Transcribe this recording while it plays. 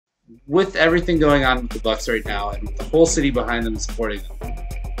with everything going on with the Bucks right now and with the whole city behind them supporting them,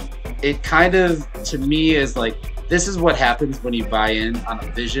 it kind of, to me, is like, this is what happens when you buy in on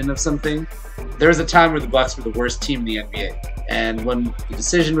a vision of something. There was a time where the Bucks were the worst team in the NBA, and when the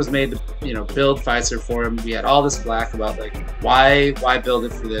decision was made to, build Pfizer for him, we had all this flack about like, why build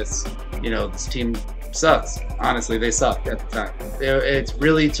it for this? This team sucks. Honestly, they sucked at the time. It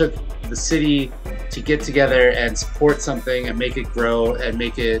really took the city to get together and support something and make it grow and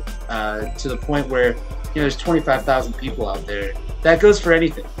make it to the point where there's 25,000 people out there. That goes for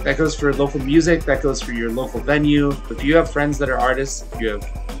anything. That goes for local music. That goes for your local venue. If you have friends that are artists, if you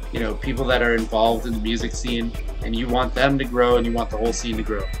have people that are involved in the music scene, and you want them to grow and you want the whole scene to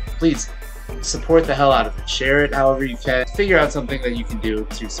grow, please support the hell out of it. Share it however you can. Figure out something that you can do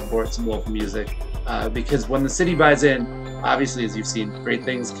to support some local music, because when the city buys in, obviously, as you've seen, great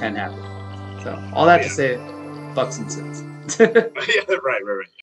things can happen. So all that to say, Bucks and Six. Yeah, right.